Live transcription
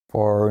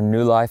For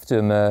new life to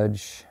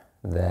emerge,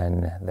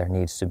 then there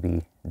needs to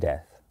be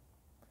death.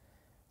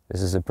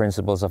 This is the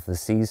principles of the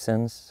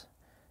seasons,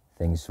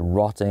 things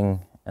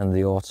rotting in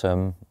the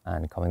autumn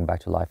and coming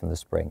back to life in the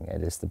spring.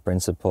 It is the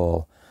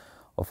principle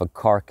of a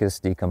carcass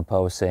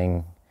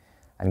decomposing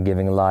and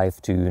giving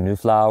life to new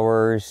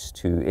flowers,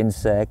 to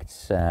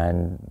insects,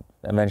 and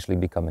eventually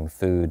becoming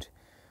food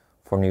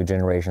for new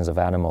generations of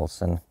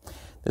animals. And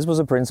this was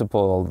a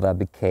principle that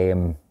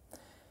became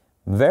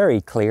very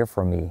clear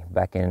for me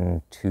back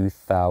in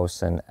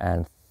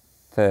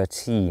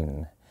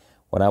 2013,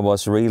 when I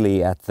was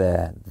really at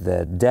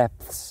the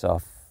depths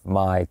of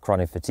my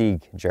chronic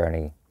fatigue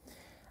journey.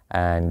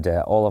 And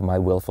all of my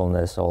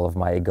willfulness, all of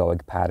my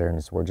egoic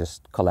patterns were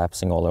just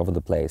collapsing all over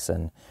the place.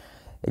 And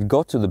it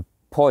got to the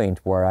point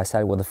where I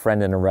sat with a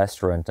friend in a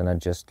restaurant and I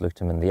just looked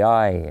him in the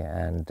eye,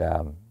 and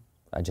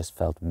I just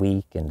felt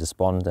weak and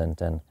despondent,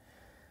 and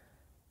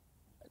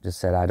just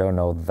said, I don't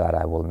know that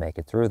I will make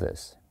it through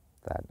this,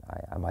 that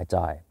I might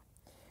die.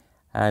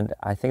 And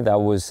I think that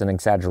was an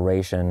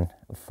exaggeration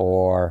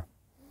for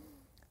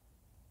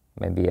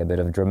maybe a bit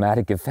of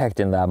dramatic effect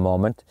in that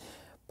moment.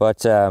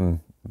 But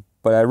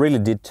I really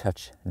did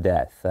touch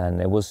death.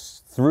 And it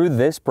was through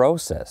this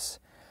process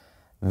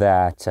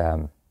that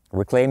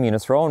Reclaim Your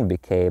Throne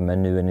became a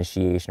new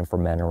initiation for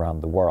men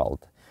around the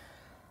world.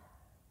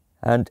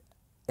 And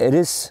it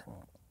is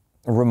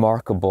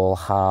remarkable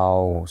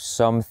how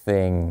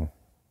something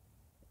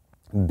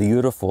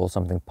beautiful,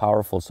 something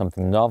powerful,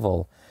 something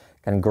novel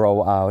can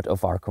grow out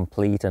of our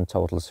complete and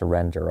total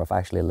surrender, of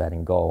actually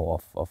letting go,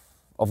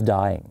 of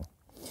dying.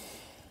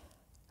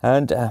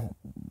 And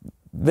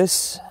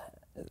this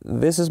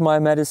is my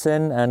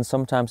medicine, and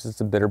sometimes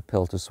it's a bitter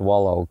pill to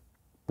swallow,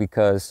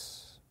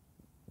 because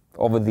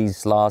over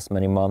these last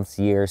many months,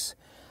 years,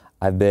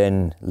 I've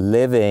been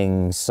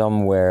living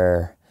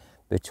somewhere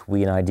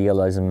between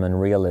idealism and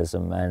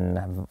realism, and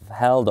have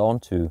held on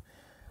to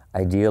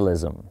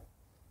idealism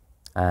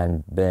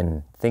and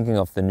been thinking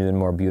of the new and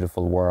more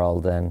beautiful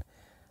world, and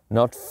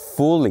not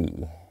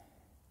fully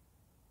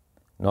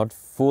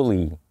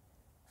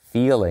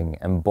feeling,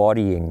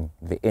 embodying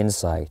the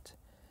insight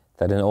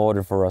that in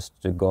order for us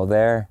to go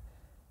there,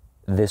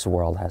 this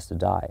world has to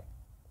die.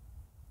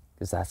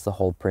 Because that's the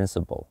whole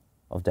principle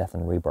of death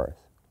and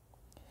rebirth.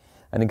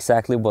 And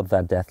exactly what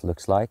that death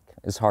looks like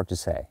is hard to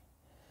say.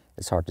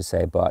 It's hard to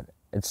say, but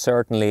it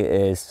certainly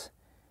is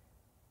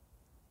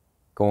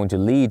going to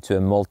lead to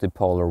a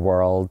multipolar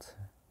world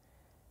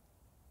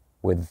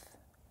with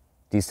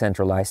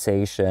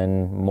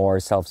decentralization, more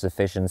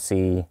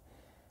self-sufficiency,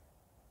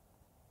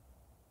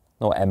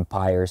 no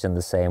empires in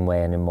the same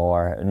way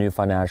anymore, new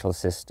financial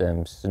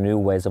systems, new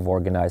ways of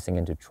organizing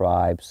into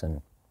tribes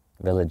and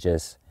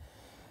villages.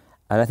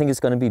 And I think it's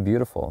going to be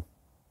beautiful.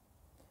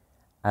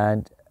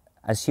 And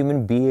as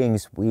human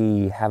beings,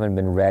 we haven't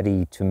been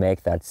ready to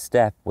make that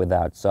step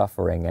without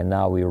suffering, and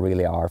now we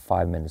really are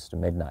 5 minutes to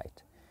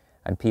midnight.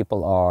 And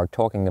people are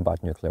talking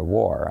about nuclear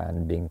war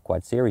and being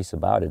quite serious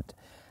about it.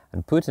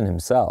 And Putin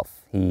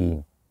himself,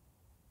 he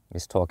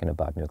is talking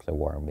about nuclear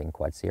war and being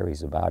quite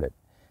serious about it.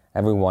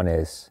 Everyone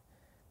is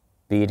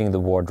beating the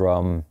war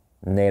drum.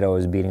 NATO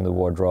is beating the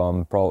war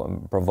drum,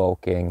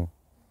 provoking.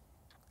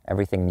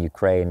 Everything in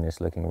Ukraine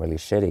is looking really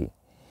shitty.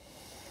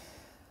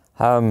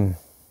 And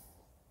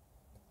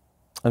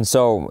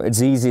so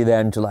it's easy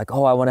then to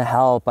I want to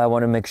help. I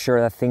want to make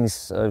sure that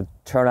things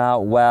turn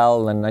out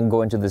well, and then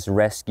go into this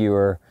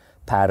rescuer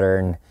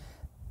pattern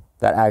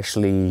that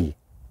actually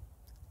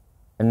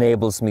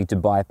enables me to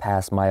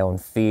bypass my own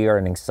fear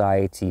and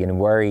anxiety and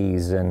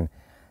worries. And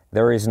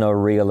there is no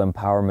real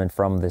empowerment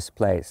from this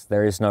place.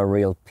 There is no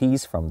real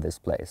peace from this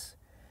place.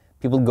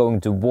 People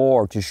going to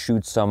war to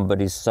shoot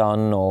somebody's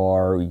son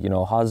or,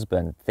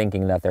 husband,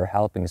 thinking that they're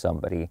helping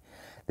somebody.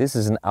 This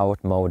is an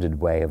outmoded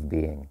way of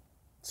being.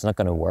 It's not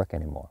going to work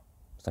anymore.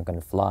 It's not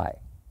going to fly.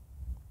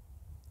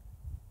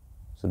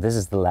 So this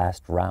is the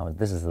last round.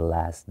 This is the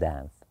last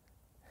dance.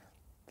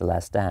 The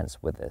last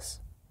dance with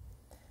this.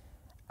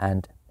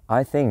 And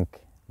I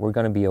think we're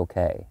going to be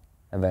okay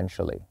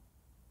eventually.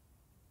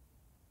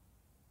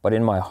 But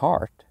in my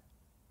heart,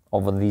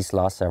 over these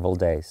last several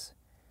days,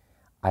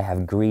 I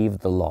have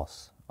grieved the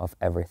loss of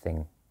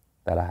everything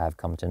that I have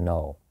come to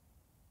know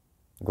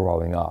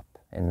growing up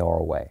in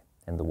Norway,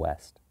 in the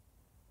West.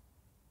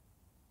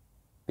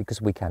 Because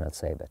we cannot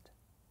save it.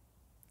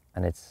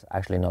 And it's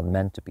actually not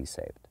meant to be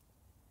saved.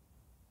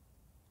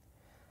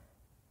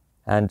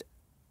 And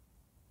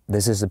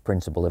this is the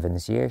principle of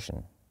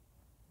initiation.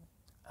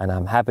 And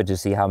I'm happy to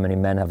see how many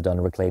men have done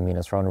Reclaim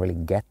Your Throne really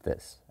get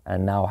this,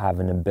 and now have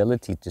an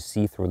ability to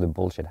see through the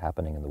bullshit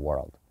happening in the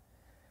world.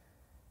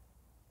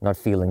 Not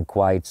feeling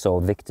quite so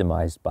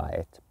victimized by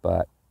it,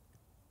 but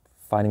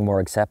finding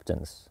more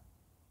acceptance,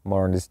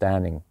 more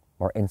understanding,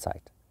 more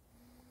insight.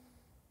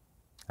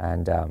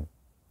 And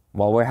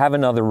we have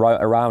another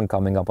round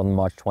coming up on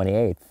March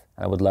 28th.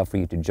 I would love for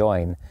you to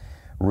join.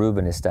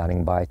 Ruben is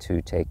standing by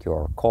to take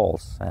your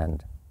calls,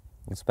 and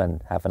we'll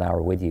spend half an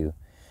hour with you.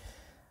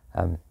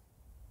 I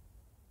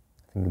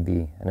think it'd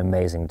be an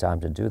amazing time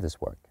to do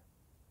this work.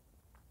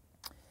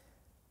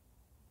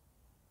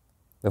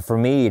 But for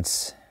me,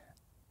 it's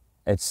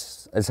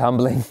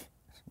humbling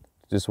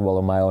to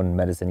swallow my own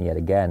medicine yet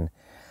again.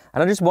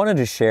 And I just wanted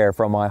to share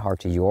from my heart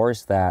to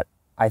yours that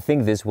I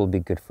think this will be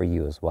good for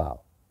you as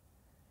well.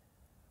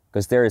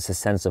 Because there is a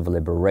sense of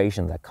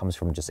liberation that comes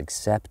from just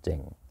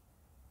accepting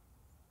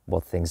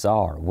what things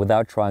are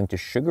without trying to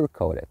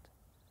sugarcoat it.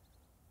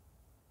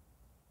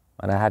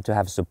 And I had to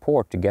have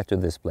support to get to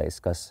this place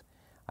because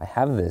I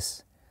have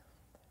this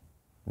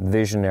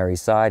visionary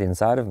side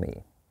inside of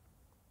me.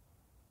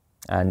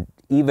 And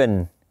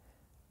even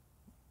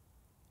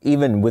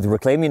with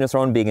Reclaiming Your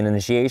Throne being an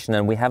initiation,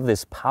 and we have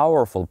this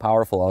powerful,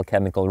 powerful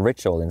alchemical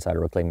ritual inside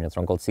of Reclaiming Your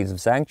Throne called Seeds of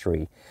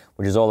Sanctuary,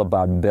 which is all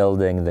about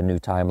building the new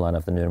timeline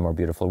of the new and more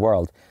beautiful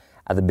world.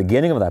 At the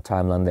beginning of that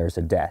timeline, there's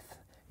a death.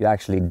 You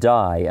actually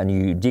die and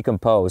you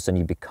decompose and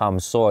you become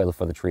soil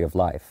for the tree of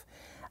life.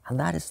 And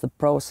that is the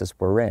process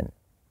we're in.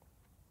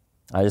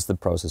 That is the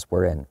process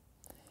we're in.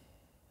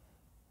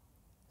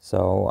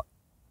 So,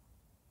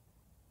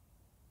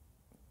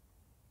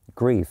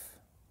 grief.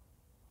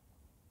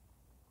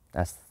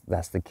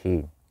 That's the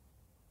key.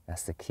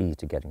 That's the key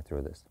to getting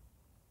through this.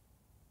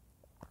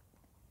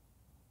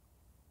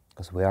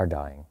 Because we are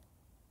dying.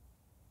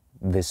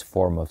 This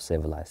form of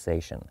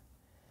civilization.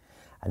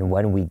 And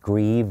when we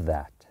grieve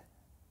that,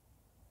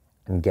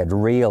 and get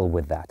real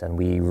with that, and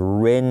we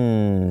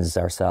rinse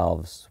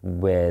ourselves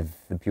with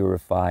the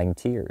purifying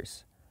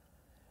tears,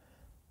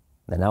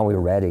 then now we're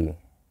ready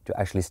to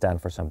actually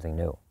stand for something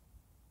new.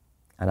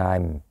 And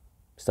I'm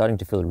starting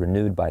to feel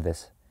renewed by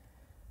this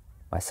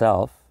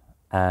myself.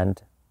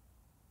 And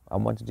I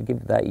wanted to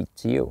give that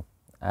to you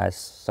as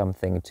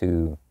something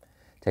to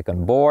take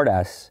on board,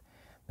 as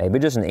maybe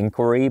just an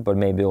inquiry, but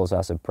maybe also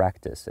as a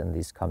practice in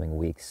these coming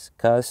weeks.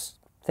 Because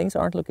things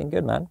aren't looking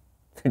good, man.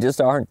 They just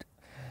aren't.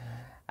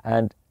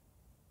 And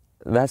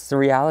that's the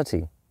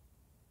reality.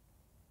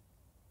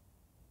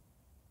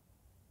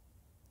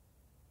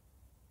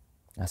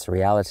 That's the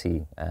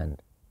reality,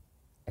 and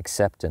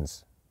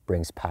acceptance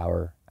brings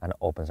power and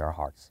opens our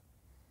hearts.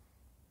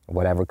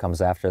 Whatever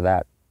comes after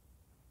that,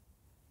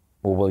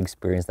 we will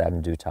experience that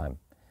in due time.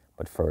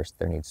 But first,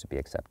 there needs to be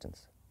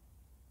acceptance.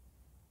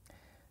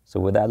 So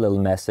with that little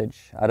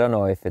message, I don't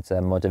know if it's a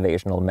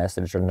motivational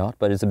message or not,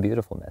 but it's a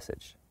beautiful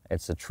message.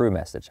 It's a true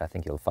message, I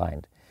think you'll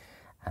find.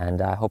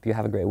 And I hope you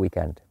have a great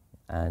weekend.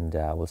 And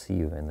we'll see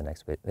you in the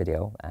next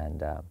video.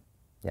 And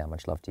yeah,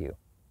 much love to you.